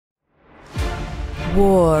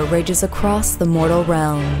war rages across the mortal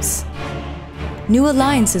realms. New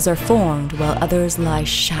alliances are formed while others lie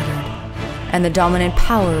shattered, and the dominant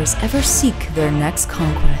powers ever seek their next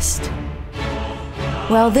conquest.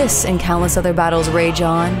 While this and countless other battles rage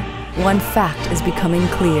on, one fact is becoming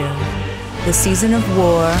clear. The season of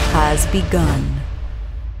war has begun.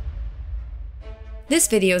 This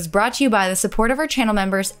video is brought to you by the support of our channel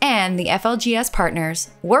members and the FLGS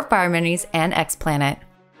Partners, Warfire Minis, and X-Planet.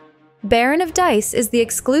 Baron of Dice is the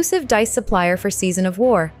exclusive dice supplier for Season of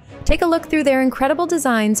War. Take a look through their incredible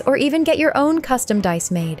designs or even get your own custom dice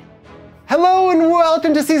made. Hello and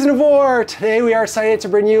welcome to Season of War! Today we are excited to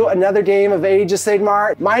bring you another game of Age of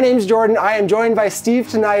Sigmar. My name's Jordan. I am joined by Steve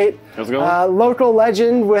tonight. How's it going? Local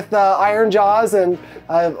legend with Iron Jaws and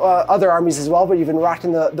other armies as well, but you've been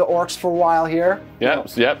rocking the orcs for a while here. Yep.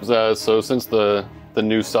 So since the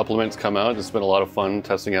new supplements come out, it's been a lot of fun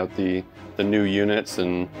testing out the new units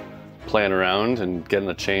and playing around and getting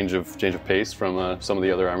a change of pace from some of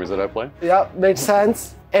the other armies that I play. Yep, makes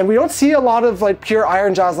sense. And we don't see a lot of like pure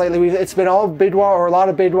Iron Jaws lately. It's been all Bidwa or a lot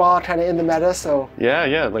of Bidwa kind of in the meta. So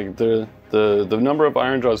yeah, like the number of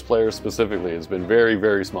Iron Jaws players specifically has been very,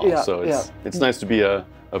 very small. Yeah, so it's nice to be a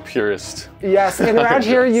purist. Yes, and around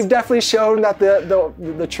here you've definitely shown that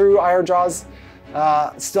the true Iron Jaws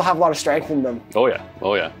still have a lot of strength in them. Oh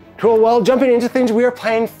yeah. Cool. Well, jumping into things, we are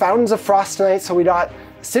playing Fountains of Frost tonight. So we got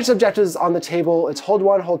 6 objectives on the table. It's hold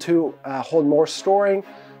 1, hold 2, hold more storing.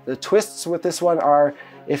 The twists with this one are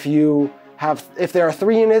if there are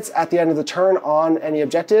 3 units at the end of the turn on any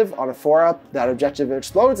objective, on a 4-up, that objective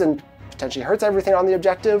explodes and potentially hurts everything on the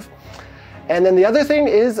objective. And then the other thing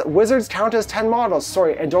is wizards count as 10 models.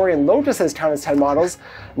 Sorry, Andorian Lotuses count as 10 models,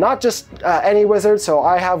 not just any wizard. So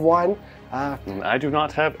I have one. I do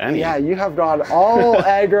not have any. Yeah, you have gone all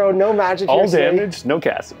aggro, no magic. All damage, no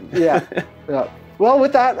casting. Yeah. Well,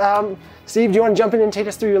 with that, Steve, do you want to jump in and take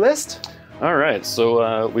us through your list? All right,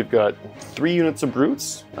 so we've got 3 units of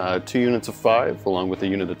Brutes, 2 units of 5, along with a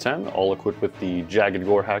unit of 10, all equipped with the Jagged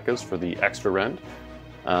Gore Hackers for the extra rend.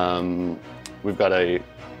 We've got a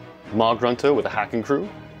Maw Grunta with a hacking crew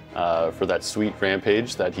for that sweet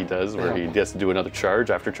rampage that he does, where he gets to do another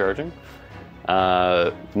charge after charging.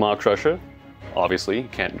 Maw Crusher, obviously,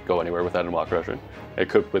 can't go anywhere without a Maw Crusher.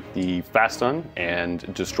 Equipped with the Fast Stun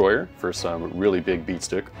and Destroyer for some really big beat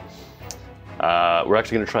stick. We're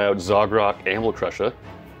actually going to try out Zogrok Anvil Crusher.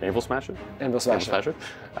 Anvil Smasher? Anvil Smasher.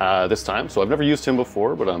 This time. So I've never used him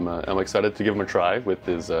before, but I'm excited to give him a try with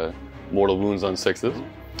his mortal wounds on 6s.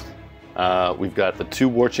 We've got the 2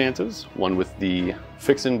 War Chances, one with the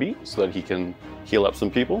Fix and Beat so that he can heal up some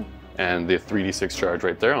people, and the 3d6 charge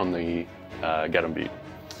right there on the Get 'em Beat.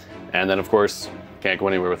 And then of course, can't go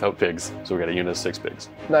anywhere without pigs, so we got a unit of 6 pigs.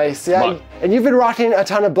 Nice, yeah. And you've been rocking a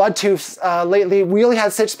ton of Bloodtooths lately. We only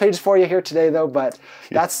had 6 pages for you here today, though, but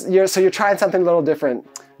so you're trying something a little different.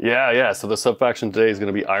 Yeah. So the sub-faction today is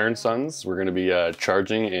going to be Iron Suns. We're going to be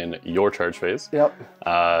charging in your charge phase. Yep.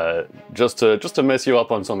 Just to mess you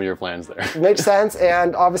up on some of your plans there. Makes sense,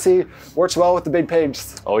 and obviously works well with the big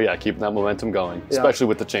pigs. Oh yeah, keeping that momentum going, especially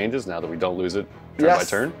with the changes now that we don't lose it turn by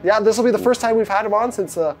turn. Yeah, this will be the first time we've had him on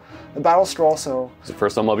since the Battle Scroll, so... It's the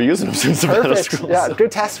first time I'll be using him since the Battle Scroll. Yeah, so.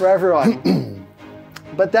 Good test for everyone.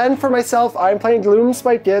 But then for myself, I'm playing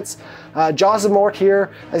Gloomspite Gits, Jaws of Mork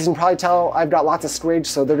here. As you can probably tell, I've got lots of Squig,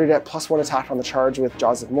 so they're going to get +1 attack on the charge with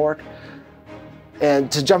Jaws of Mork.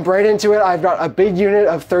 And to jump right into it, I've got a big unit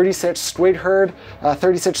of 36 Squig Herd,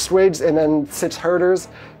 36 Squigs, and then 6 Herders.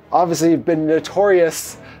 Obviously, been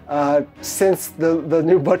notorious since the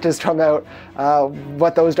new book has come out,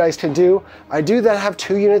 what those dice can do. I do then have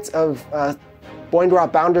 2 units of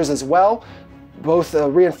Boindrop Bounders as well, both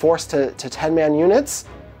reinforced to 10-man units.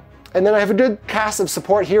 And then I have a good cast of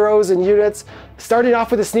support heroes and units, starting off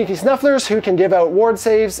with the Sneaky Snufflers, who can give out ward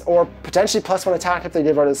saves or potentially +1 attack if they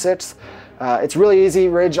give out a 6. It's really easy.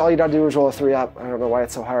 Ridge, all you gotta do is roll a 3-up. I don't know why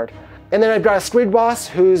it's so hard. And then I've got a Squid Boss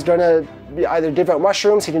who's gonna either give out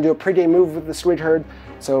mushrooms. He can do a pre-game move with the Squid Herd,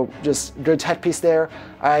 so just good tech piece there.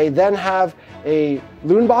 I then have a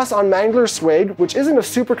Loon Boss on Mangler Squig, which isn't a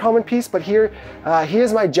super common piece, but here he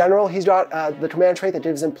is my general. He's got the command trait that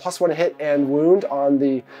gives him +1 hit and wound on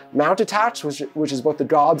the mount attached, which is both the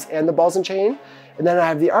gobs and the balls and chain. And then I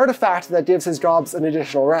have the artifact that gives his gobs an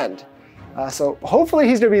additional rend. So hopefully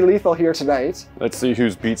he's going to be lethal here tonight. Let's see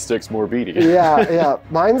whose beat stick's more beady. Yeah.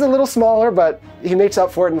 Mine's a little smaller, but he makes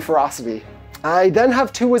up for it in ferocity. I then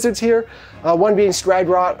have 2 wizards here, one being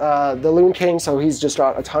Stragrot, the Loon King, so he's just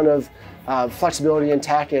got a ton of flexibility and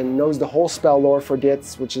tech and knows the whole spell lore for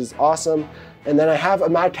Gits, which is awesome. And then I have a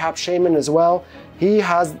Madcap Shaman as well. He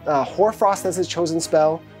has Hoarfrost as his chosen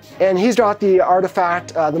spell. And he's got the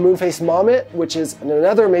artifact, the Moonface Mommet, which is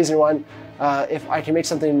another amazing one. If I can make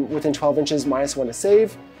something within 12 inches, -1 to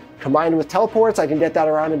save. Combined with teleports, I can get that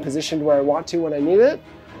around and positioned where I want to when I need it.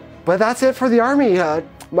 But that's it for the army.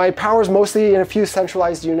 My power's mostly in a few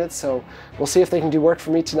centralized units, so we'll see if they can do work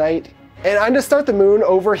for me tonight. And I'm gonna start the moon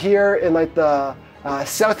over here in like the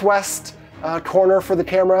southwest corner for the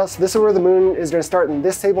camera. So this is where the moon is gonna start in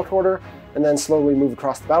this table quarter and then slowly move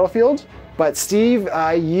across the battlefield. But Steve,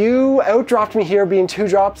 you outdropped me here being 2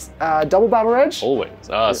 drops, double battle reg? Always.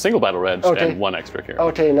 Single battle reg and 1 extra here.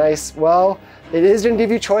 Okay, nice. Well, it is gonna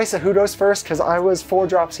give you choice of who goes first because I was 4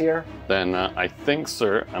 drops here. Then I think,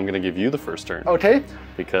 sir, I'm gonna give you the first turn. Okay.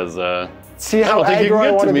 Because see how I don't think you aggro I can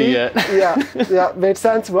get want to to me be? yet. Yeah, makes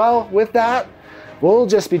sense. Well, with that, we'll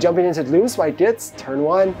just be jumping into Gloomspite Gits, turn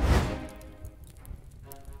 1.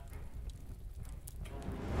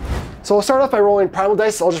 So we'll start off by rolling primal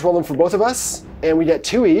dice. I'll just roll them for both of us, and we get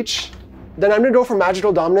 2 each. Then I'm gonna go for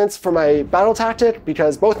Magical Dominance for my battle tactic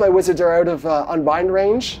because both my wizards are out of Unbind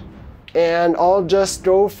range. And I'll just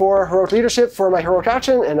go for Heroic Leadership for my heroic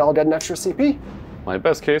action, and I'll get an extra CP. My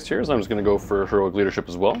best case here is I'm just gonna go for Heroic Leadership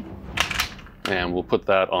as well. And we'll put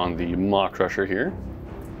that on the Maw Crusher here.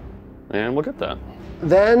 And we'll get that.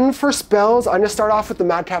 Then for spells, I'm gonna start off with the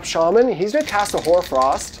Madcap Shaman. He's gonna cast a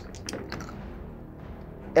Hoarfrost.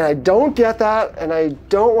 And I don't get that, and I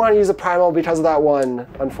don't want to use a primal because of that one,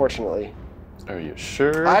 unfortunately. Are you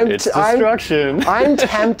sure? It's destruction. I'm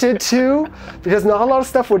tempted to, because not a lot of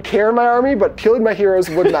stuff would care in my army, but killing my heroes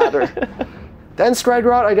would matter. Then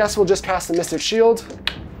Skragrot, I guess we'll just cast the Mystic Shield,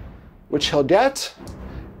 which he'll get.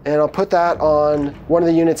 And I'll put that on one of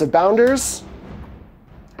the units of Bounders.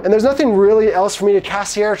 And there's nothing really else for me to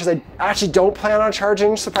cast here because I actually don't plan on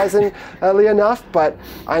charging, surprisingly enough. But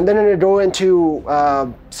I'm then going to go into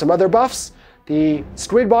some other buffs. The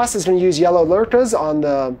Squid Boss is going to use Yellow Lurkas on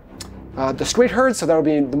the Squid Herd, so that'll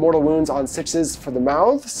be the Mortal Wounds on 6s for the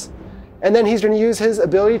mouths. And then he's going to use his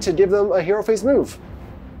ability to give them a Hero Phase move.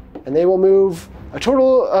 And they will move a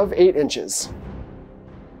total of 8 inches.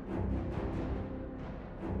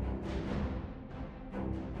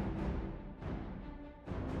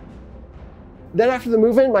 Then after the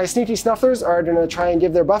movement, my Sneaky Snufflers are going to try and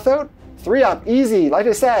give their buff out. 3 up, easy, like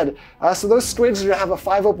I said. So those Squids are going to have a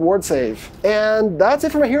 5 up ward save. And that's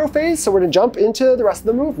it for my hero phase, so we're going to jump into the rest of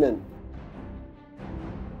the movement.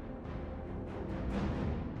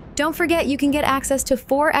 Don't forget you can get access to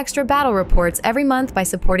 4 extra battle reports every month by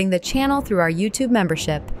supporting the channel through our YouTube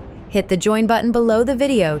membership. Hit the join button below the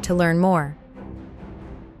video to learn more.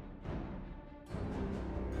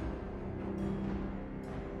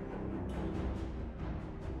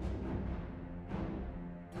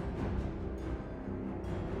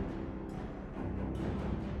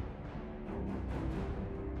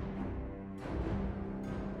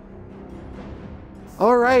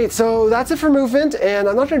 All right, so that's it for movement, and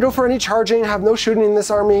I'm not going to go for any charging. I have no shooting in this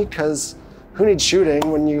army, because who needs shooting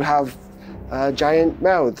when you have giant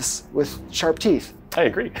mouths with sharp teeth? I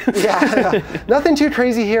agree. Yeah, nothing too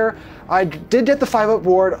crazy here. I did get the 5 up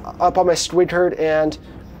ward up on my Squid Herd, and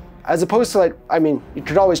as opposed to like, I mean, you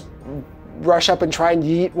could always rush up and try and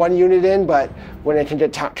yeet one unit in, but when it can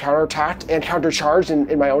get counterattacked and countercharged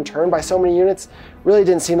in my own turn by so many units, really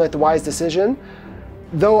didn't seem like the wise decision.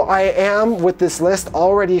 Though I am, with this list,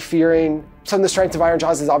 already fearing some of the strengths of Iron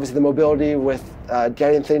Jaws is obviously the mobility with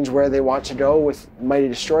getting things where they want to go with Mighty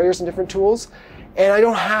Destroyers and different tools. And I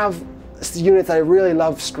don't have units that I really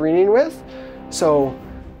love screening with. So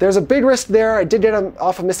there's a big risk there. I did get them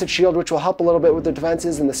off of Mystic Shield, which will help a little bit with the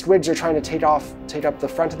defenses, and the Squids are trying to take up the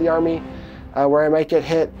front of the army where I might get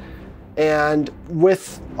hit. And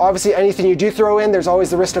with obviously anything you do throw in, there's always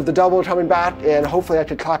the risk of the double coming back, and hopefully I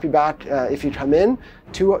could clap you back if you come in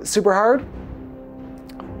too super hard.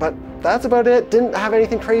 But that's about it. Didn't have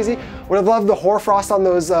anything crazy. Would have loved the Hoarfrost on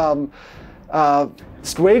those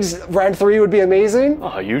Squids. Round 3 would be amazing.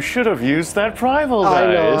 Oh, you should have used that primal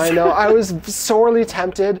dice. I know. I was sorely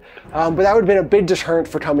tempted, but that would have been a big deterrent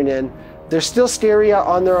for coming in. They're still scary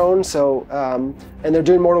on their own, so and they're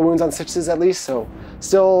doing mortal wounds on 6s at least, so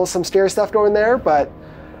still some scary stuff going there. But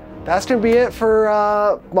that's gonna be it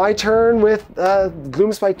for my turn with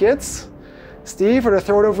Gloomspite Gits. Steve, we're gonna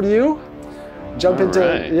throw it over to you. Jump into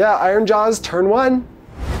Iron Jaws turn 1.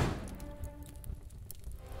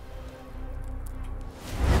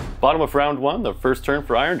 Bottom of round 1, the first turn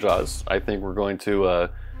for Iron Jaws. I think we're going to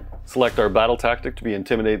select our battle tactic to be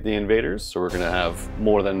Intimidate the Invaders. So we're going to have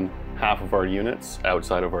more than half of our units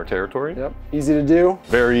outside of our territory. Yep, easy to do.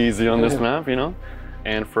 Very easy on this map, you know.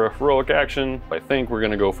 And for a heroic action, I think we're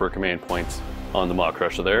gonna go for a command point on the Maw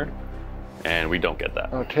Crusher there. And we don't get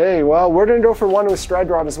that. Okay, well, we're gonna go for one with Stride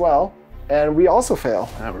Rod as well. And we also fail.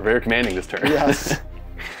 We're very commanding this turn. Yes.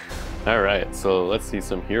 All right, so let's see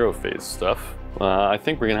some hero phase stuff. I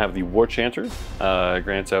think we're gonna have the War Chanter.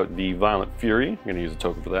 Grants out the Violent Fury. I'm gonna use a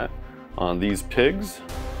token for that on these pigs.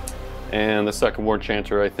 And the second War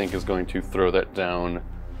Chanter, I think, is going to throw that down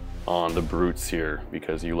on the brutes here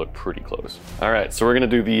because you look pretty close. All right, so we're gonna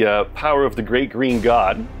do the Power of the Great Green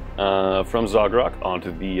God from Zogrok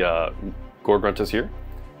onto the Gorgruntas here.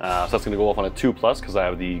 So that's gonna go off on a 2+ because I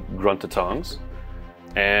have the Gruntatongs.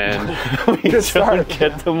 And we don't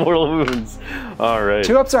get the mortal wounds. All right.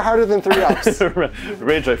 2-ups are harder than 3-ups.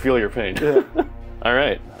 Rage, I feel your pain. Yeah. All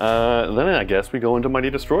right, then I guess we go into Mighty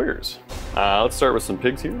Destroyers. Let's start with some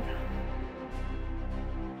pigs here.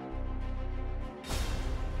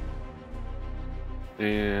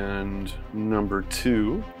 And number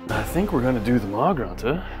 2, I think we're gonna do the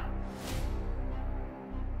Magranta.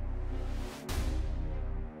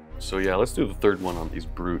 So yeah, let's do the third one on these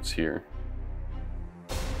brutes here.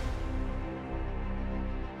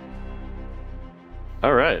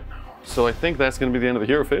 All right, so I think that's gonna be the end of the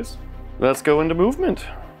hero phase. Let's go into movement.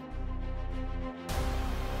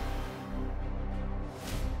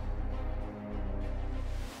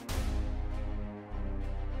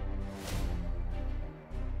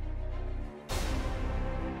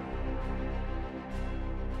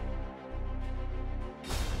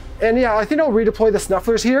 And yeah, I think I'll redeploy the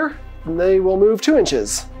Snufflers here, and they will move 2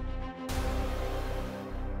 inches.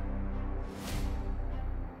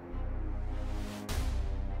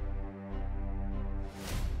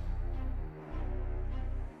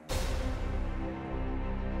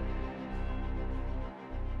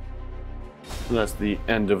 So that's the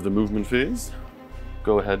end of the movement phase.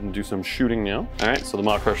 Go ahead and do some shooting now. All right, so the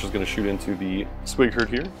Maw Crusher is going to shoot into the Squig Herd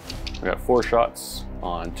here. I got 4 shots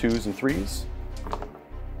on 2s and 3s.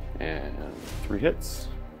 And 3 hits.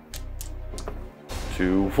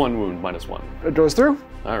 To 1 wound, -1. It goes through.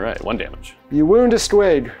 All right, 1 damage. You wound a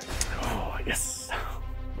Squig. Oh, yes.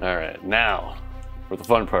 All right, now for the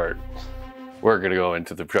fun part. We're gonna go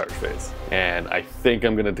into the charge phase. And I think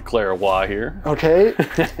I'm gonna declare a Wa here. Okay,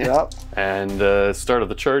 yep. And start of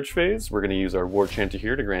the charge phase, we're gonna use our War Chanter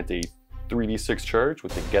here to grant a 3d6 charge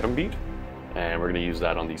with the Get 'em Beat. And we're gonna use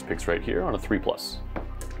that on these pigs right here on a 3+.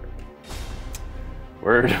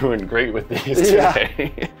 We're doing great with these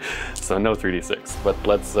today. Yeah. So no 3d6, but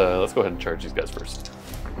let's go ahead and charge these guys first.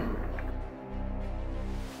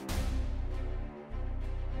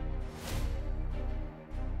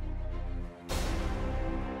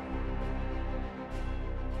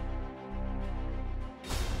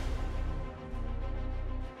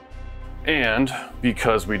 And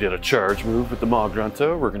because we did a charge move with the Maw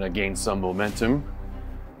Grunta, we're gonna gain some momentum.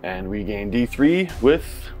 And we gain D3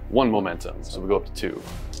 with 1 momentum, so we go up to 2.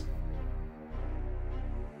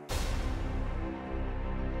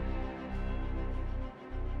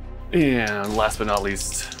 And last but not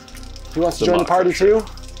least, he wants to join the party too?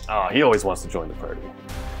 Oh, he always wants to join the party.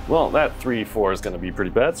 Well, that 3-4 is going to be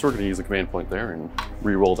pretty bad, so we're going to use a command point there and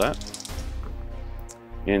re-roll that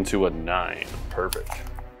into a 9. Perfect.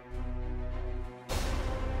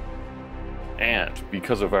 And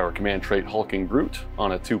because of our command trait Hulking Brute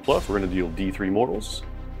on a 2+, we're going to deal D3 mortals.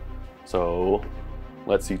 So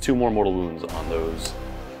let's see 2 more mortal wounds on those,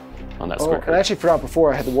 on that Squig. And I actually forgot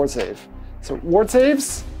before I had the ward save. So ward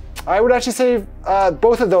saves, I would actually save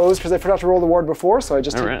both of those because I forgot to roll the ward before, so I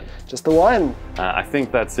just did just the 1. I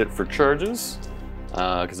think that's it for charges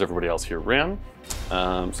because everybody else here ran.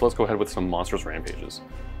 So let's go ahead with some monstrous rampages.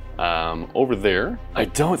 Over there, I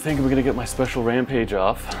don't think I'm gonna get my special rampage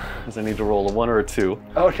off because I need to roll a 1 or a 2.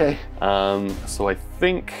 Okay. So I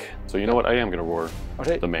think, so you know what, I am gonna roar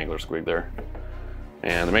the Mangler Squig there.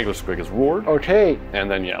 And the Mangler Squig is roared. Okay. And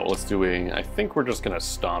then yeah, well, let's do I think we're just gonna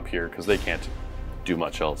stomp here because they can't do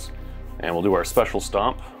much else. And we'll do our special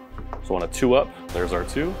stomp. So on a 2-up, there's our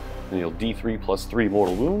 2. And you'll D3 plus 3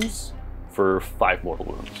 mortal wounds for 5 mortal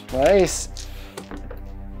wounds. Nice.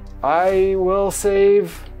 I will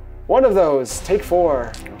save 1 of those. Take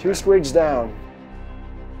 4. 2 Squigs down.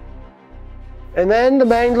 And then the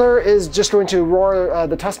Mangler is just going to roar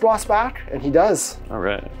the Tusk Wasp back, and he does. All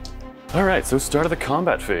right. All right, so start of the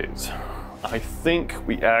combat phase. I think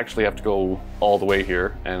we actually have to go all the way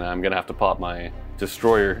here, and I'm gonna have to pop my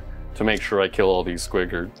Destroyer to make sure I kill all these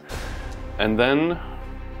Squig. And then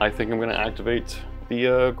I think I'm gonna activate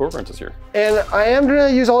the Gorgruntas here. And I am gonna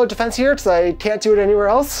use all the defense here because I can't do it anywhere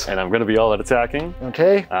else. And I'm gonna be all out attacking.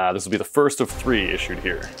 Okay. This will be the first of 3 issued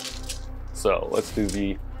here. So let's do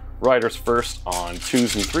the Riders first on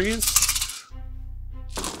 2s and 3s.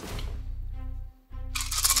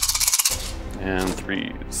 and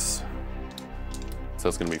 3s. So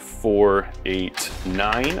it's gonna be 4, 8,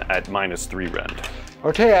 9 at -3 rend.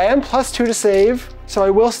 Okay, I am +2 to save, so I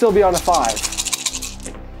will still be on a 5.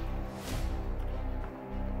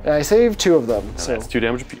 And I saved 2 of them. So that's 2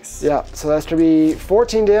 damage apiece. yeah, so that's gonna be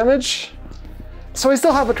 14 damage. So I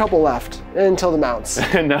still have a couple left until the mounts.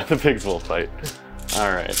 And now the pigs will fight.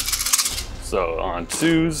 All right. So on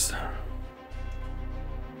 2s.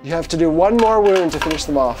 You have to do 1 more wound to finish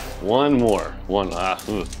them off. 1 more. I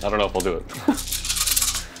don't know if I'll do it.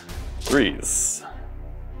 3s.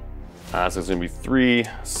 So it's gonna be 3,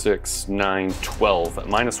 6, 9, 12 at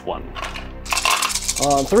 -1.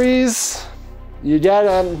 On 3s, you get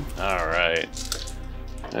them. All right.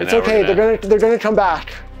 And It's now okay. They're gonna come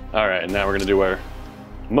back. All right, now we're gonna do our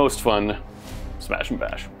most fun smash and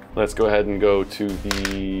bash. Let's go ahead and go to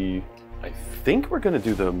the. I think we're gonna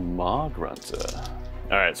do the Mog Runta.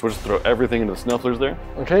 All right, so we'll just throw everything into the Snufflers there.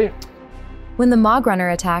 Okay. When the Mog Runner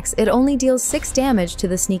attacks, it only deals 6 damage to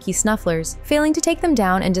the sneaky Snufflers, failing to take them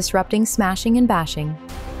down and disrupting smashing and bashing.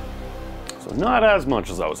 So not as much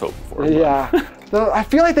as I was hoping for. But Yeah. No, I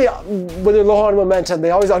feel like when they're low on momentum,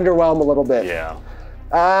 they always underwhelm a little bit. yeah.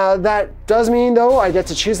 That does mean, though, I get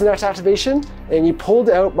to choose the next activation, and you pulled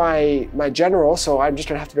out my general, so I'm just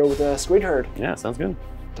gonna have to go with the Squid Herd. Yeah, sounds good.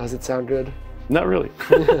 Does it sound good? Not really.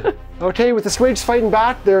 Okay, with the Squids fighting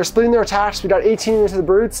back, they're splitting their attacks. We got 18 into the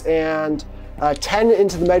Brutes and 10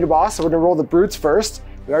 into the Mega Boss, so we're gonna roll the Brutes first.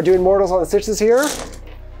 We are doing Mortals on the 6s here.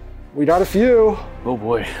 We got a few. Oh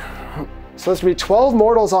boy. So this will be 12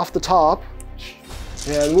 Mortals off the top.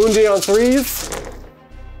 And wounding on 3s.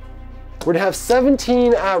 We're gonna have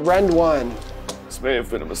 17 at Rend 1. This may have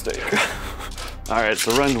been a mistake. All right,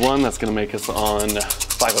 so Rend 1, that's gonna make us on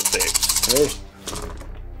 5 up saves. Okay.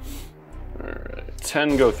 All right,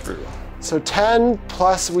 10 go through. So 10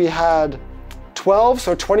 plus we had 12,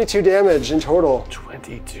 so 22 damage in total.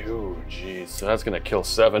 22, jeez. So that's gonna kill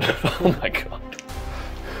 7. Oh my god.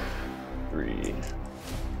 3,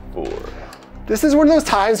 4. This is one of those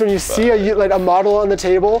times when you see a model on the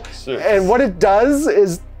table, 6. and what it does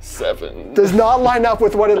is 7. does not line up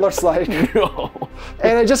with what it looks like. No.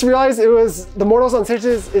 And I just realized it was the Mortals on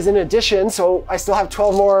 6s is in addition, so I still have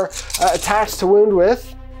 12 more attacks to wound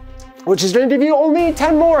with, which is going to give you only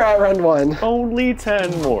 10 more at Rend 1. Only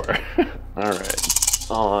 10 more. All right,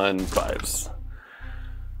 on 5s.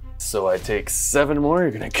 So I take 7 more,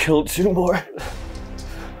 you're gonna kill 2 more.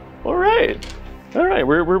 All right,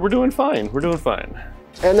 we're doing fine, we're doing fine.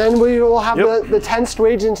 And then we will have Yep. the 10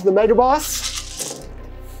 Strage into the Mega Boss.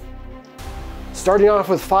 Starting off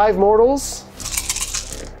with 5 Mortals.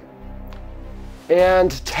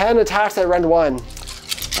 And 10 attacks at Rend 1.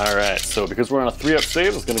 All right, so because we're on a 3 up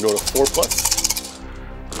save, it's gonna go to 4+.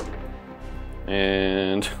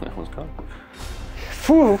 And that one's gone.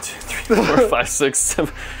 Whew. 3, 4, 5, 6,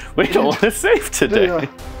 7. We don't want to save today. Yeah.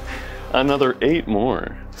 Another 8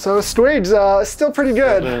 more. So Strage still pretty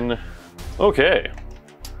good. Then, okay.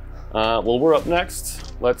 Well, we're up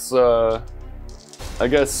next. Let's, I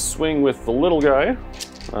guess, swing with the little guy,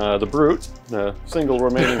 the Brute, the single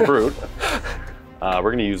remaining Brute. We're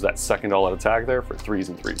going to use that second all-out attack there for 3s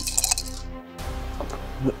and 3s.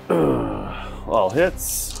 All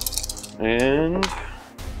hits. And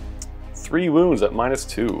 3 wounds at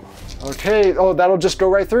 -2. Okay, oh, that'll just go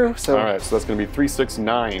right through. So All right, so that's going to be 3, 6,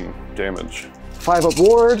 9 damage. 5 up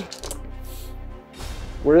ward.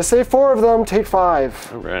 We're gonna save 4 of them, take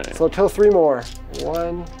 5. All right. So kill 3 more.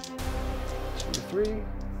 1, 2, 3.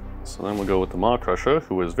 So then we'll go with the Maw Crusher,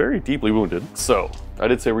 who is very deeply wounded. So I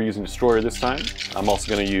did say we're using Destroyer this time. I'm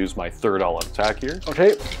also going to use my 3rd all-out attack here.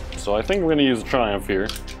 Okay, So I think we're going to use a Triumph here.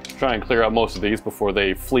 Try and clear out most of these before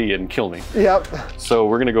they flee and kill me. yep. So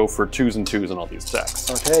we're going to go for 2s and 2s on all these attacks.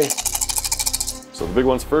 Okay, So the big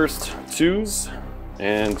ones first, 2s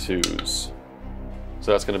and 2s.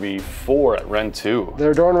 So that's going to be 4 at Rend 2.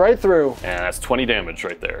 they're going right through. And that's 20 damage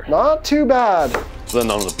right there. Not too bad. So then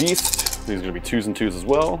on the Beast, these are going to be 2s and 2s as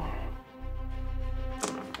well.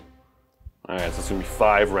 All right, so it's going to be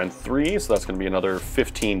 5 Rend 3, so that's going to be another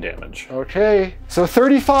 15 damage. Okay, so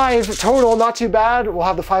 35 total, not too bad. We'll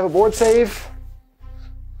have the 5 aboard save.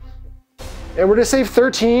 And we're gonna save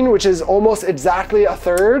 13, which is almost exactly a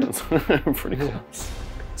third. Pretty close.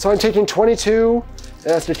 So I'm taking 22, and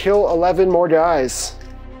that's to kill 11 more guys.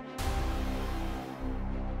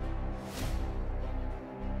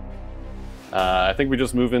 I think we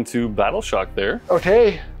just move into Battle Shock there.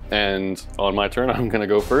 Okay, And on my turn, I'm going to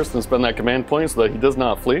go first and spend that command point so that he does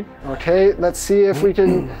not flee. okay, let's see if we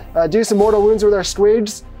can do some mortal wounds with our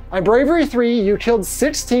Squids. I'm Bravery 3, you killed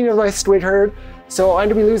 16 of my Squid Herd, so I'm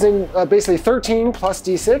gonna be losing basically 13 plus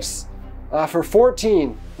D6. for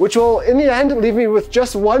 14, which will, in the end, leave me with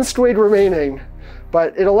just 1 squig remaining.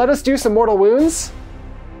 But it'll let us do some mortal wounds.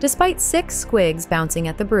 Despite 6 squigs bouncing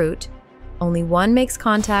at the brute, only 1 makes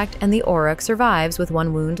contact and the Auroch survives with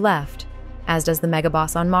 1 wound left, as does the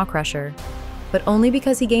Megaboss on Maw Crusher, but only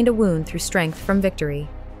because he gained a wound through strength from victory.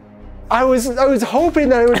 I was hoping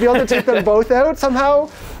that I would be able to take them both out somehow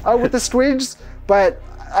with the squigs, but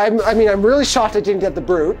I'm really shocked I didn't get the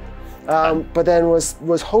brute. But then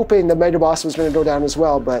was hoping the Megaboss was going to go down as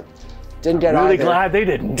well, but didn't get either. Really glad they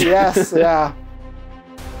didn't. Yes, yeah.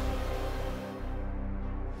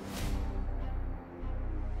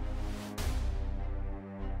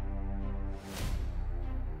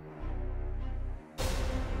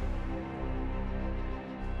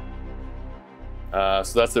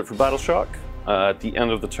 So that's it for Battle Shock. At the end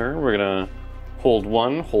of the turn, we're gonna hold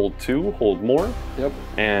 1, hold 2, hold more, Yep.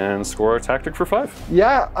 and score our tactic for 5.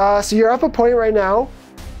 Yeah, so you're up a point right now,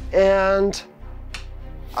 and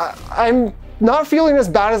I'm not feeling as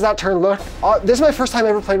bad as that turn looked. This is my first time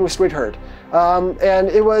ever playing with Squid Herd, and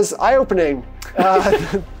it was eye-opening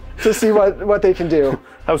to see what they can do.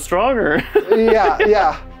 How strong or?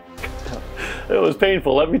 Yeah. It was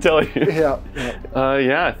painful, let me tell you. Yeah.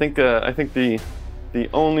 Yeah, I think the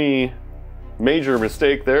only major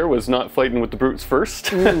mistake there was not fighting with the brutes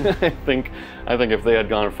first. I think if they had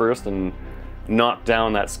gone first and knocked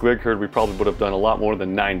down that Squig Herd, we probably would have done a lot more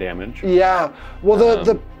than 9 damage. Yeah. Well,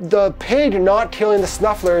 the pig not killing the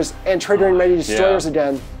Snufflers and triggering Mighty Destroyers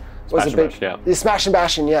again was a big. The smash and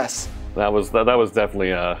bashing, yes. That was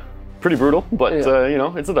definitely pretty brutal, but you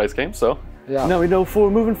know, it's a dice game, so. Yeah. Now we know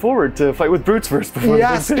moving forward to fight with brutes first before.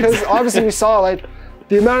 Yes, because obviously we saw like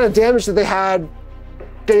the amount of damage that they had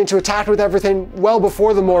getting to attack with everything well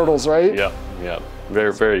before the mortals, right? Yeah.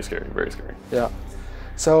 Very, very scary, very scary. Yeah.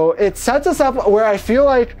 So it sets us up where I feel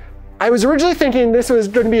like I was originally thinking this was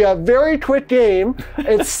going to be a very quick game.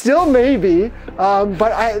 It still may be,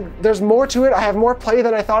 but there's more to it. I have more play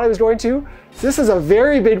than I thought I was going to. This is a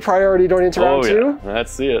very big priority going into round 2. Yeah,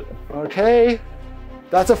 let's see it. Okay.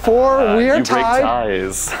 That's a 4. We are tied. You break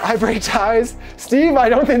ties. I break ties. Steve, I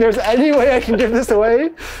don't think there's any way I can give this away.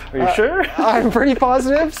 Are you sure? I'm pretty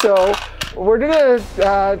positive. So we're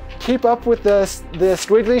gonna keep up with the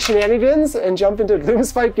squiggly shenanigans and jump into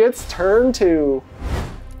Gloomspite Gitz turn 2.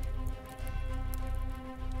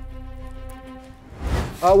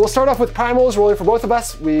 We'll start off with primals, rolling for both of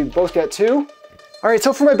us. We both get 2. All right,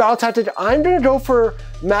 so for my battle tactic, I'm gonna go for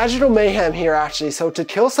Magical Mayhem here, actually. So to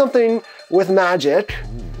kill something with magic.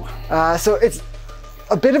 So it's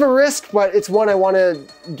a bit of a risk, but it's one I wanna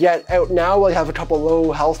get out now while you have a couple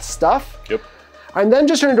low health stuff. Yep. I'm then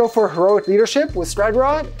just gonna go for Heroic Leadership with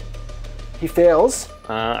Stragrot. He fails.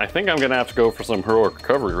 I think I'm gonna have to go for some Heroic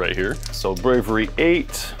Recovery right here. So Bravery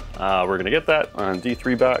 8, we're gonna get that on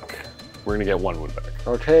D3 back. We're gonna get 1 wound back.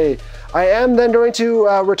 Okay, I am then going to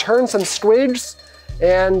return some squigs,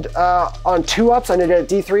 and on 2-ups, I'm gonna get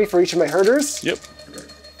D3 for each of my herders. Yep.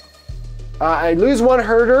 I lose 1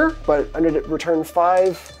 herder, but I'm gonna return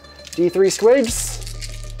 5 D3 squigs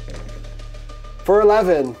for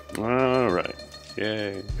 11. All right,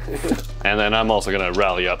 yay. And then I'm also gonna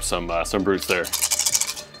rally up some brutes there.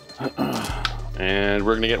 And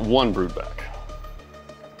we're gonna get 1 brood back.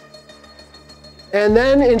 And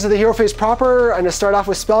then into the hero phase proper, I'm gonna start off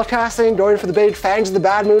with spellcasting, going for the big Fangs of the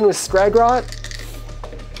Bad Moon with Stragrot.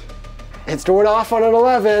 It's going off on an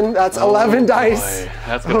 11. That's 11 dice. Boy,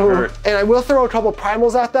 that's gonna hurt. And I will throw a couple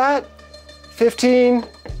primals at that. 15.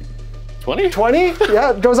 20? 20?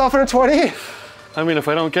 Yeah, it goes off on a 20. I mean, if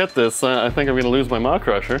I don't get this, I think I'm gonna lose my Maw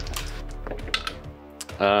Crusher.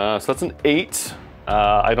 So that's an 8.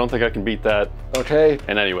 I don't think I can beat that. Okay.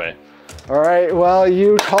 In any way. All right, well,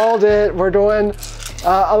 you called it. We're doing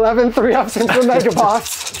 11 3-ups into the Mega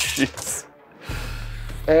Boss. Jeez.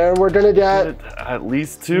 And we're gonna get at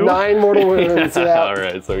least 2? 9 mortal wounds. Yeah. All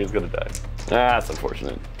right, so he's gonna die. That's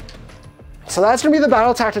unfortunate. So that's gonna be the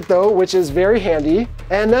battle tactic though, which is very handy.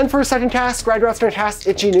 And then for a second cast, Stragrot's gonna cast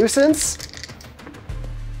Itchy Nuisance,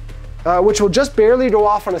 which will just barely go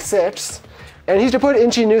off on a 6. And he's gonna put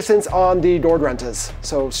Itchy Nuisance on the Dordrentas.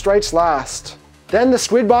 So strikes last. Then the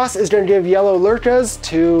Squid Boss is gonna give yellow Lurkas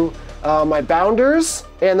to my Bounders.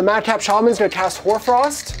 And the Madcap Shaman's gonna cast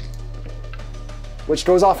Hoarfrost, which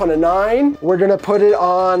goes off on a 9. We're gonna put it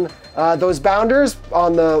on those Bounders,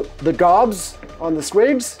 on the Gobs, on the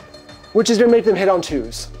Squigs, which is gonna make them hit on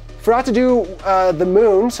 2s. Forgot to do the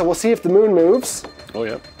Moon, so we'll see if the Moon moves. Oh,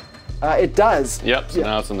 yep. It does. Yep, so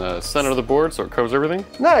now it's in the center of the board, so it covers everything.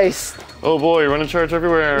 Nice. Oh boy, running charge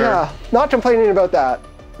everywhere. Yeah, not complaining about that.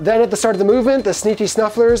 Then at the start of the movement, the Sneaky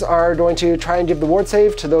Snufflers are going to try and give the ward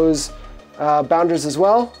save to those Bounders as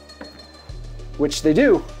well. which they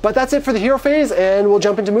do. But that's it for the hero phase, and we'll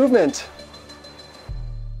jump into movement.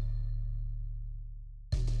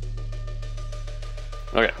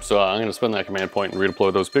 Okay, so I'm going to spend that command point and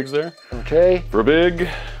redeploy those pigs there. Okay. For a big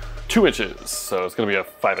 2 inches, so it's going to be a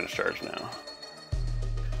 5-inch charge now.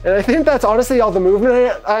 And I think that's honestly all the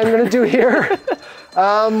movement I'm going to do here.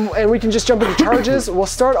 And we can just jump into charges. We'll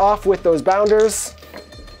start off with those bounders.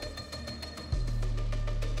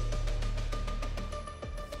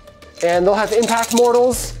 And they'll have impact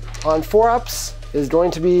mortals. On 4-ups is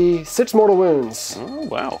going to be 6 mortal wounds. Oh,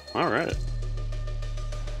 wow. All right.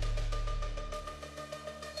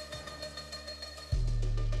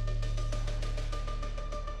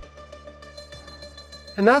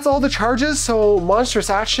 And that's all the charges, so monstrous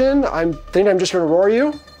action. I think I'm just gonna roar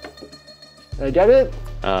you. Did I get it?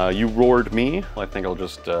 You roared me. I think I'll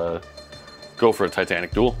just go for a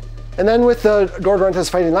Titanic duel. And then with the Gorgonthas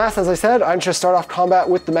fighting last, as I said, I'm just start off combat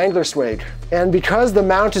with the Mangler Swig. And because the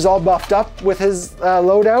mount is all buffed up with his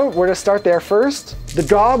loadout, we're gonna start there first. The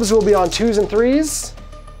gobs will be on 2s and 3s.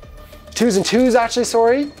 2s and 2s, actually,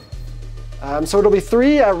 sorry. So it'll be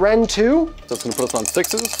 3 at Ren 2. So it's gonna put us on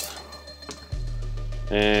 6s.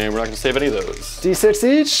 And we're not gonna save any of those. D6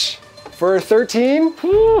 each for 13.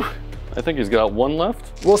 Whew. I think he's got 1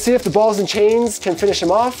 left. We'll see if the balls and chains can finish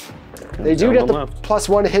him off. They do get the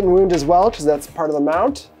 +1 hit and wound as well, because that's part of the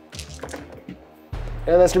mount.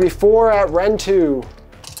 And that's gonna be 4 at Ren 2.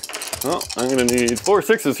 Well, I'm gonna need 4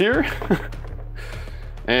 6s here.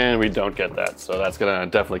 And we don't get that, so that's gonna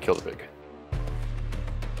definitely kill the pig.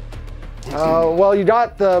 Well, you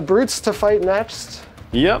got the brutes to fight next.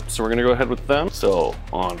 Yep, so we're gonna go ahead with them. So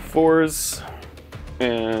on 4s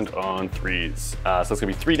and on 3s. So that's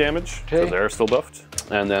gonna be 3 damage, because they're still buffed.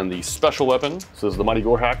 And then the special weapon, so this is the Mighty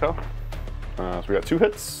Gorhaka. So we got 2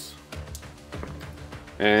 hits.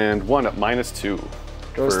 And 1 at -2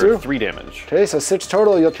 Goes for through. 3 damage. Okay, so 6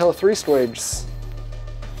 total, you'll kill 3 squigs.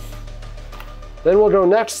 Then we'll go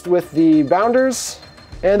next with the bounders.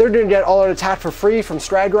 And they're gonna get all-out attack for free from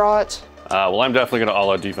Stragrot. Well, I'm definitely gonna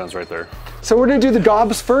all-out defense right there. So we're gonna do the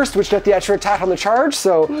gobs first, which get the extra attack on the charge.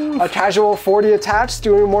 So a casual 40 attached,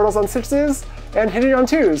 doing mortals on 6s, and hitting on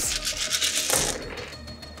 2s.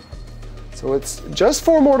 So it's just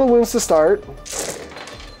 4 mortal wounds to start.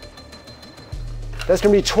 That's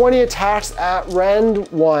gonna be 20 attacks at Rend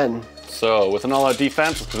 1. So with an all-out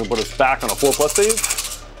defense, it's gonna put us back on a 4+ save.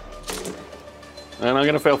 And I'm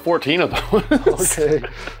gonna fail 14 of those. Okay.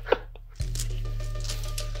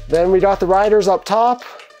 Then we got the riders up top,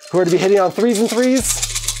 who are to be hitting on 3s and 3s.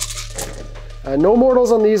 No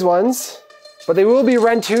mortals on these ones, but they will be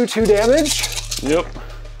Rend 2, 2 damage. Yep.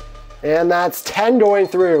 And that's 10 going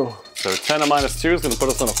through. So 10 at -2 is gonna put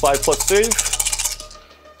us on a 5+ save.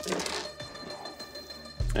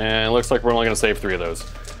 And it looks like we're only gonna save 3 of those.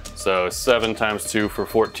 So 7 times 2 for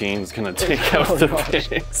 14 is gonna take out the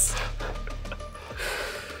pigs.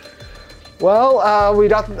 Well, we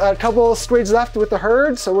got a couple squids left with the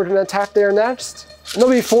herd, so we're gonna attack there next. And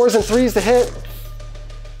there'll be 4s and 3s to hit.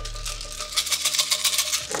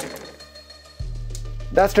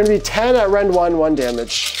 That's gonna be 10 at Rend 1, 1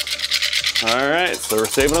 damage. All right, so we're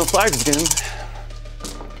saving on flags again.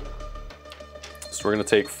 So we're gonna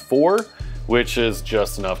take 4, which is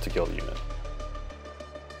just enough to kill the unit.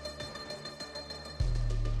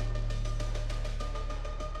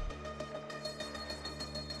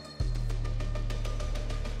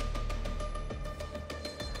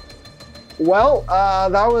 Well,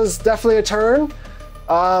 that was definitely a turn.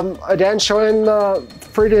 Again, showing the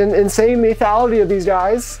freaking insane lethality of these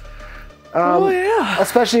guys. Oh yeah.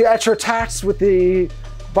 Especially extra attacks with the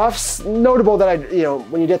buffs. Notable that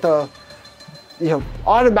when you get the,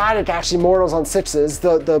 automatic actually mortals on 6s,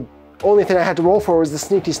 the only thing I had to roll for was the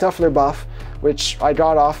sneaky snuffler buff, which I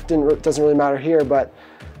got off. Doesn't really matter here, but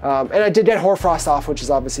and I did get Hoarfrost off, which is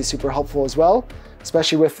obviously super helpful as well.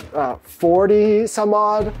 Especially with 40 some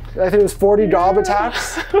odd, I think it was 40 gob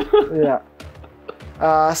attacks. Yeah.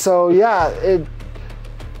 So yeah, it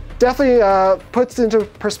definitely puts into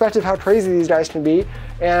perspective how crazy these guys can be.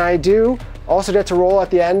 And I do also get to roll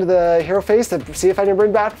at the end of the hero phase to see if I can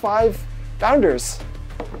bring back 5 bounders.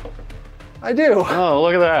 I do. Oh,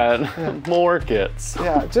 look at that. Yeah. More kits.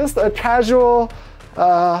 Yeah, just a casual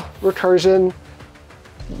recursion.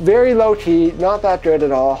 Very low key, not that good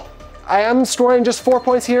at all. I am scoring just 4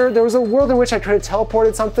 points here. There was a world in which I could have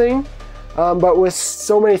teleported something, but with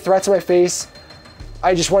so many threats in my face,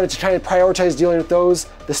 I just wanted to try to prioritize dealing with those.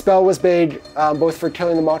 The spell was big, both for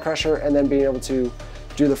killing the Maw Crusher and then being able to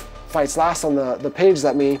do the fights last on the pages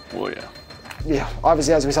at me. Oh yeah. Yeah,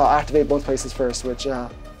 obviously as we saw, activate both places first, which yeah,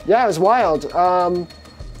 it was wild.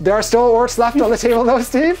 There are still orcs left on the table though,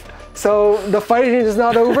 Steve. So the fighting is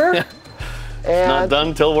not over. And Not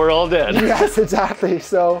done till we're all dead. yes, exactly.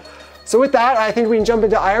 So with that, I think we can jump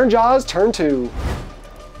into Iron Jaws, turn 2.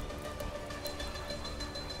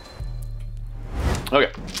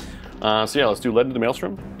 Okay. So yeah, let's do Lead into the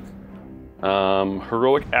Maelstrom.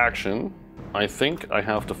 Heroic action. I think I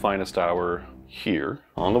have to Finest Hour here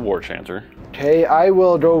on the War Chanter. Okay, I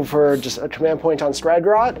will go for just a command point on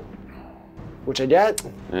Stradrot, which I get.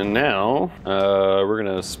 And now we're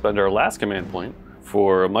gonna spend our last command point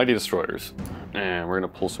for Mighty Destroyers. And we're gonna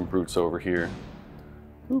pull some brutes over here.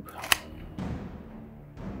 Oop.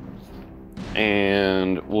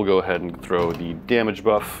 And we'll go ahead and throw the damage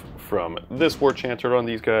buff from this War Chanter on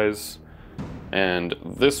these guys, and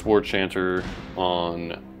this War Chanter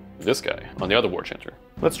on this guy, on the other War Chanter.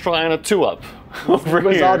 Let's try on a 2-up over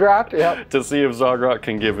With here Zogrot, yep. to see if Zogrot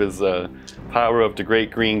can give his power of the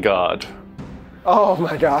Great Green God. Oh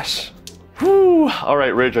my gosh. Whew. All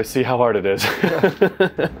right, Ridge, I see how hard it is.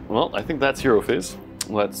 Well, I think that's Hero Phase.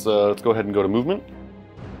 Let's go ahead and go to movement.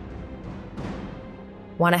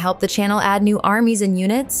 Want to help the channel add new armies and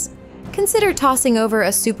units? Consider tossing over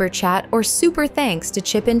a super chat or super thanks to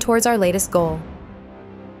chip in towards our latest goal.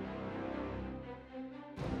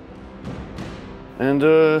 And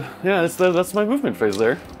yeah, that's my movement phase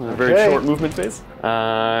there. A very short movement phase.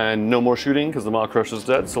 No more shooting because the Maw Crusher's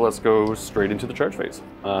dead, so let's go straight into the charge phase.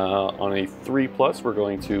 On a 3+, we're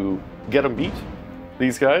going to get them beat,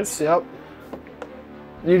 these guys. Yep.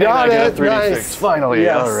 You got and I it. get a 3d6. Nice. Finally,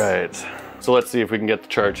 Yes. all right. So let's see if we can get the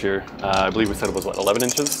charge here. I believe we said it was, what, 11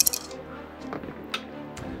 inches?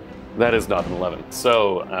 That is not an 11.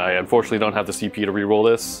 So I unfortunately don't have the CP to re-roll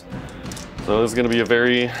this. So this is going to be a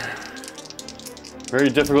very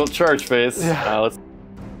difficult charge phase. Yeah.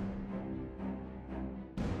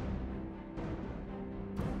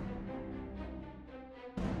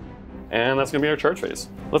 And that's going to be our charge phase.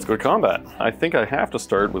 Let's go to combat. I think I have to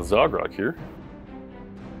start with Zogrok here.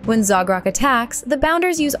 When Zogrok attacks, the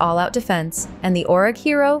Bounders use all-out defense, and the Auric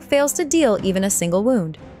hero fails to deal even a single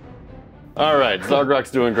wound. All right, Zogrok's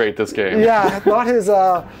doing great this game. Yeah, not his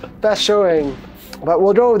best showing. But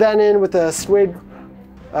we'll go then in with the Squig,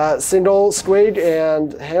 single Squig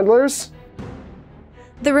and handlers.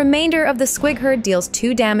 The remainder of the Squig herd deals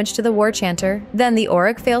 2 damage to the War Chanter, then the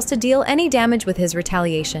Auric fails to deal any damage with his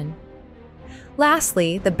retaliation.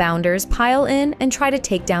 Lastly, the Bounders pile in and try to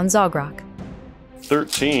take down Zogrok.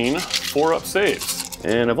 13 4-up saves.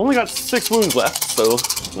 And I've only got 6 wounds left, so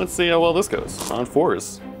let's see how well this goes. On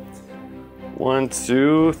 4s. 1,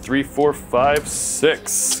 2, 3, 4, 5,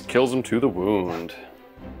 6. Kills him to the wound.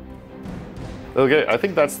 Okay, I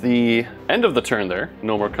think that's the end of the turn there.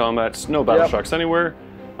 No more combats, no battle shocks anywhere.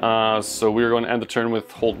 So we're going to end the turn with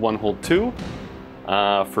hold 1, hold 2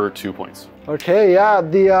 for 2 points. Okay, yeah,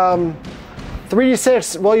 the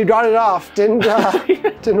 3d6, well, you got it off. Didn't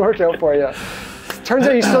work out for you. Turns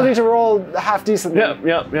out you still need to roll half decently.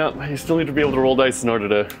 Yeah. You still need to be able to roll dice in order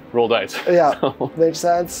to roll dice. Yeah, makes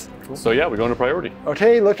sense. So yeah, we're going to priority.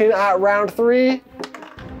 Okay, looking at round 3.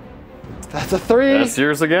 That's a 3. That's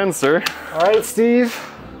yours again, sir. All right, Steve.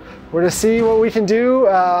 We're gonna see what we can do.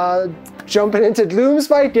 Jumping into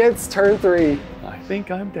Gloomspite gets turn 3. I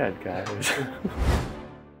think I'm dead, guys.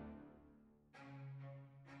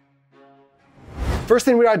 First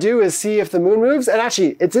thing we gotta do is see if the moon moves, and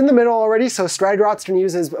actually, it's in the middle already, so Stradrot's gonna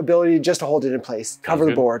use his ability just to hold it in place, cover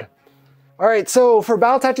the board. All right, so for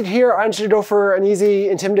battle tactic here, I'm just gonna go for an easy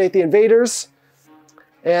Intimidate the Invaders.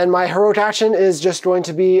 And my heroic action is just going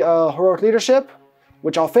to be a heroic leadership,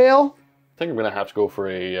 which I'll fail. I think I'm gonna have to go for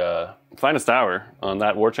a Finest Hour on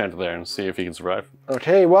that War Chanter there and see if he can survive.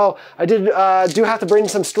 Okay, well, I do have to bring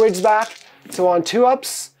some Squigs back. So on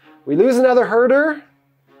 2-ups, we lose another herder,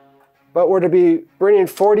 but we're to be bringing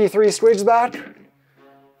 43 Squigs back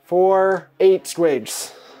for 8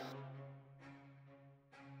 Squigs.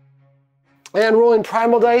 And rolling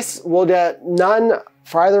primal dice, we'll get none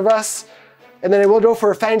for either of us. And then I will go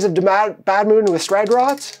for Fangs of Bad Moon with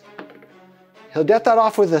Stradrot. He'll get that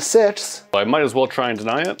off with a 6. I might as well try and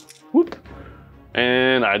deny it. Whoop.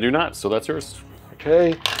 And I do not, so that's yours.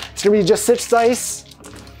 Okay, it's gonna be just 6 dice.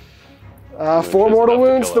 4 mortal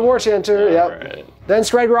wounds to the War Chanter, yep. Right. Then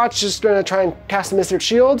Stradrot's just gonna try and cast a Mystic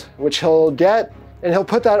Shield, which he'll get, and he'll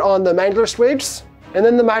put that on the Mangler Squigs. And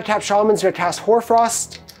then the Madcap Shaman's gonna cast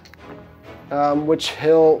Hoarfrost, which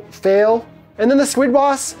he'll fail. And then the Squid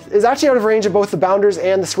Boss is actually out of range of both the Bounders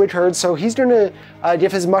and the Squid Herd, so he's gonna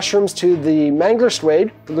give his mushrooms to the Mangler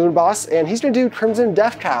Squid, the Loon Boss, and he's gonna do Crimson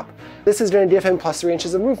Death Cap. This is gonna give him plus 3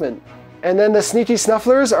 inches of movement. And then the Sneaky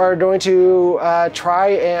Snufflers are going to try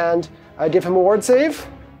and give him a ward save,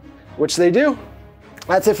 which they do.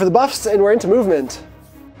 That's it for the buffs, and we're into movement.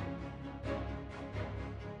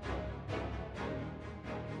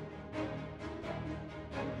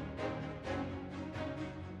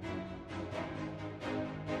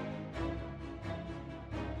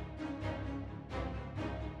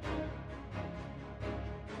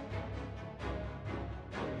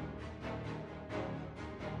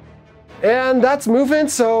 And that's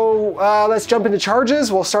movement, so let's jump into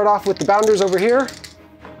charges. We'll start off with the bounders over here.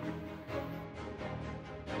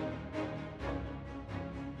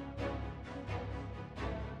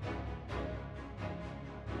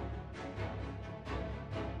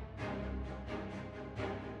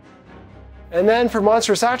 And then for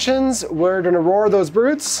monstrous actions, we're gonna roar those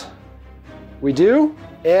brutes. We do.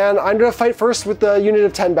 And I'm gonna fight first with the unit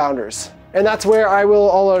of 10 bounders. And that's where I will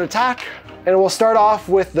all-out attack. And we'll start off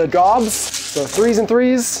with the gobs, so 3s and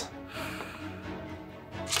 3s.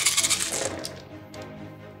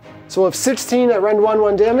 So we'll have 16 at rend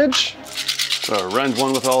 1 damage. Rend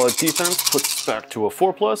 1 with all out defense puts us back to a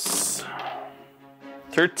 4+.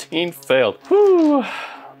 13 failed. Whew.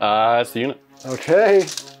 That's the unit. Okay.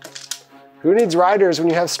 Who needs riders when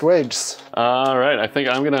you have squigs? All right, I think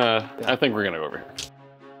we're gonna go over here.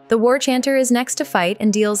 The War Chanter is next to fight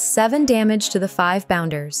and deals 7 damage to the 5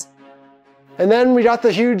 bounders. And then we got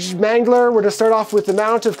the huge Mangler. We're gonna start off with the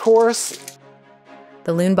mount, of course.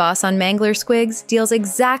 The Loon Boss on Mangler Squigs deals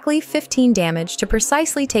exactly 15 damage to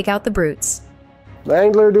precisely take out the brutes.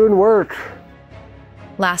 Mangler doing work.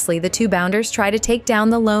 Lastly, the 2 bounders try to take down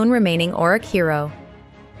the lone remaining Auric hero.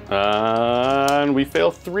 And we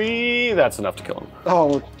fail 3. That's enough to kill him.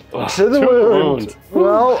 Oh, to the wound.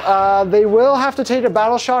 Well, they will have to take a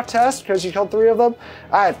battle shock test because you killed 3 of them.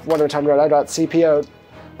 One more time, I got CP out.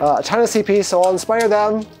 A ton of CP, so I'll inspire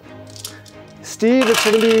them. Steve, it's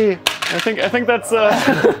gonna be. I think that's.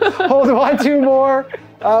 Hold on, 2 more.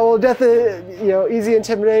 We'll easy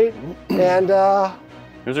intimidate, and.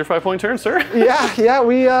 Here's your 5-point turn, sir. Yeah,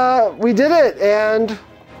 we did it, and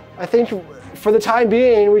I think for the time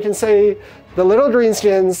being we can say the little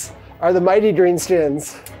greenskins are the mighty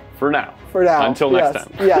greenskins. For now. For now. Until next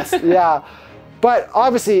time. Yes, yeah. But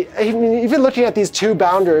obviously, I mean, even looking at these 2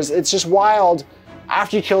 bounders, it's just wild.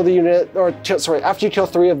 After you kill the unit, after you kill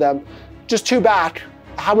 3 of them, just 2 back.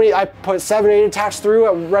 How many? I put 7, 8 attacks through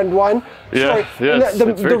at rend 1. Yeah,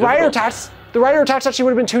 the rider attacks. The rider attacks actually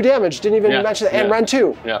would have been 2 damage. Didn't even mention that, and rend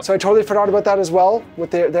 2. Yeah. So I totally forgot about that as well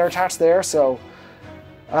with their attacks there. So,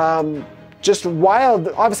 just wild.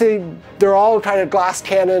 Obviously, they're all kind of glass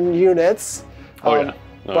cannon units.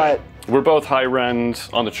 But we're both high rend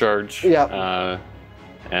on the charge. Yeah.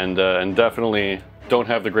 And definitely don't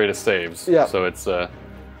have the greatest saves. Yeah. So it's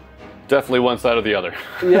definitely one side or the other.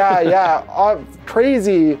 Yeah.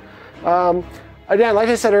 Crazy. Again, like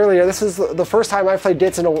I said earlier, this is the first time I've played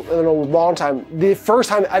Dits in a long time. The first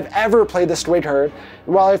time I've ever played the Squig Herd.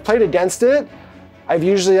 And while I've played against it, I've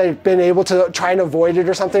usually been able to try and avoid it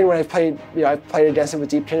or something when I've played against it with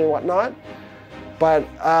Deepkin and whatnot. But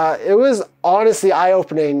it was honestly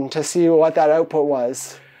eye-opening to see what that output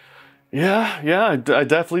was. Yeah, I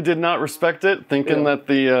definitely did not respect it, thinking that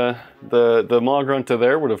the Maw Grunta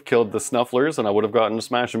there would have killed the Snufflers and I would have gotten to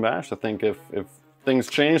Smash and Bash. I think if things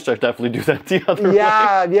changed, I'd definitely do that the other way.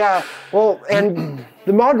 Yeah. Well, and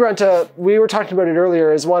the Maw Grunta, we were talking about it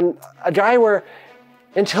earlier, is a guy where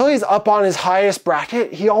until he's up on his highest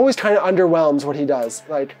bracket, he always kind of underwhelms what he does.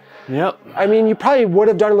 Like, yep. I mean, you probably would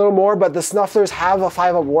have done a little more, but the Snufflers have a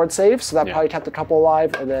 5-up ward save, so that probably kept a couple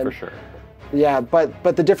alive. And then, for sure. Yeah, but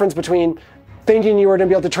the difference between thinking you were going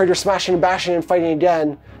to be able to trigger smashing and bashing and fighting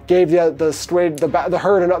again gave the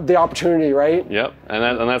herd the opportunity, right? Yep,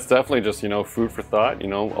 and that's definitely just food for thought.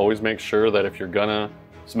 Always make sure that if you're gonna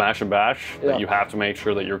smash and bash, that you have to make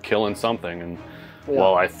sure that you're killing something. And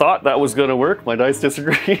while I thought that was gonna work, my dice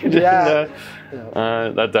disagreed. Yeah,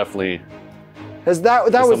 and, that definitely that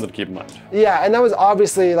was something to keep in mind. Yeah, and that was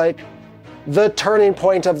obviously like the turning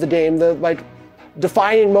point of the game, the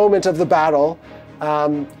defining moment of the battle.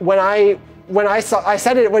 When I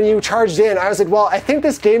said it when you charged in, I was like, well, I think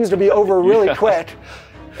this game's gonna be over really quick.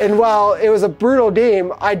 And while it was a brutal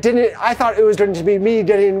game, I thought it was going to be me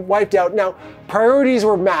getting wiped out. Now, priorities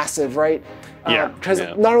were massive, right? Because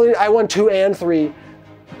not only I won 2 and 3,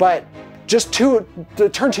 but just the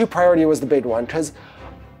turn 2 priority was the big one, because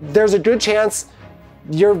there's a good chance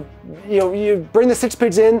you bring the 6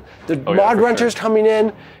 pigs in, the Maw Grunter's coming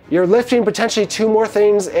in, you're lifting potentially 2 more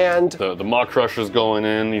things, and the Maw Crusher's going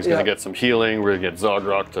in. He's gonna get some healing. We're gonna get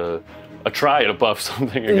Zogrok to try it buff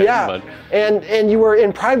something again. Yeah, but and you were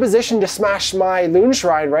in prime position to smash my Loon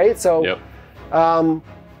Shrine, right? So,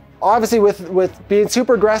 obviously with being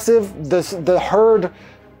super aggressive, the herd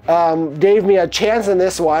gave me a chance in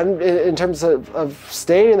this one in terms of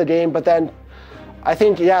staying in the game. But then, I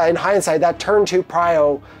think in hindsight, that turn 2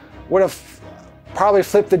 prio would have probably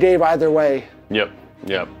flipped the game either way. Yep,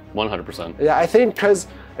 100%. Yeah, I think because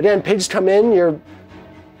again, pigs come in, you're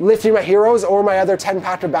lifting my heroes or my other 10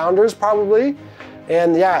 Pacta Bounders probably,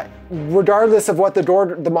 and regardless of what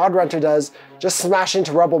the mod renter does, just smash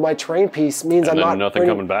into rubble my terrain piece means I'm not nothing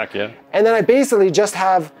coming back, yeah. And then I basically just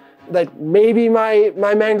have like maybe my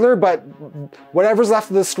mangler, but whatever's left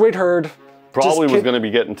of the squid herd probably was going to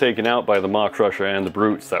be getting taken out by the Maw Crusher and the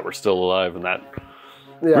brutes that were still alive, and that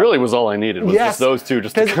really was all I needed, was just those two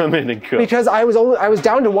just to come in and go. Because I was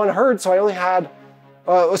down to one herd, so I only had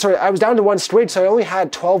I was down to one squid, so I only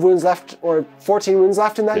had 12 wounds left, or 14 wounds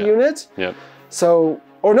left in that unit. Yeah. So,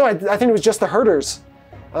 or no, I think it was just the herders.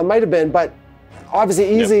 Might have been, but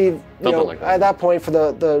obviously easy, at that point for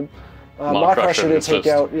the Maw Crusher to take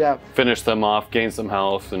out. Yeah. Finish them off, gain some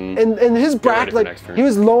health, and his bracket, like, he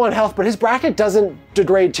was low on health, but his bracket doesn't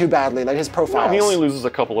degrade too badly, like his profile. No, he only loses a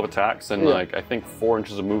couple of attacks and like I think 4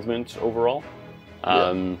 inches of movement overall.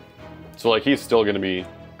 So like he's still going to be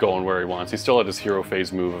going where he wants. He still had his hero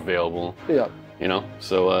phase move available. Yeah. You know,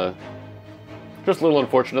 so just a little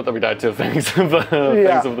unfortunate that we died to things of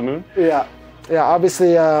the moon. Yeah. Yeah.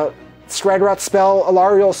 Obviously, Scragrot's spell,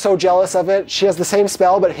 Alariel's so jealous of it. She has the same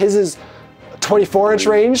spell, but his is 24-inch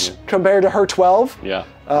range compared to her 12. Yeah.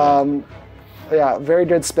 Yeah, very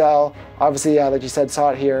good spell. Obviously, like you said, saw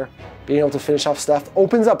it here. Being able to finish off stuff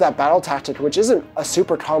opens up that battle tactic, which isn't a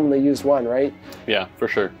super commonly used one, right? Yeah, for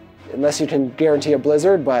sure. Unless you can guarantee a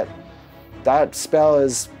blizzard, but that spell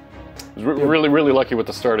is... Really, really lucky with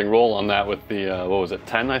the starting roll on that with the, what was it,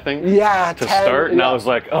 10, I think? Yeah, to 10, start, and I was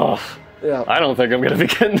like, oh, I don't think I'm going to be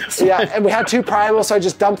getting this one. Yeah, and we had 2 primals, so I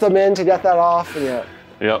just dumped them in to get that off. And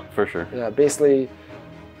Yep, for sure. Yeah, basically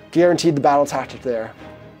guaranteed the battle tactic there.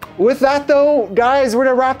 With that, though, guys, we're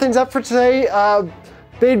going to wrap things up for today.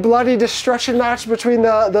 Big bloody destruction match between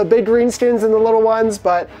the big greenskins and the little ones,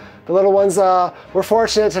 but the little ones were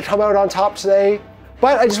fortunate to come out on top today.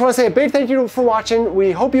 But I just want to say a big thank you for watching.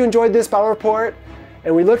 We hope you enjoyed this battle report,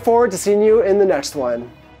 and we look forward to seeing you in the next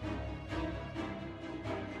one.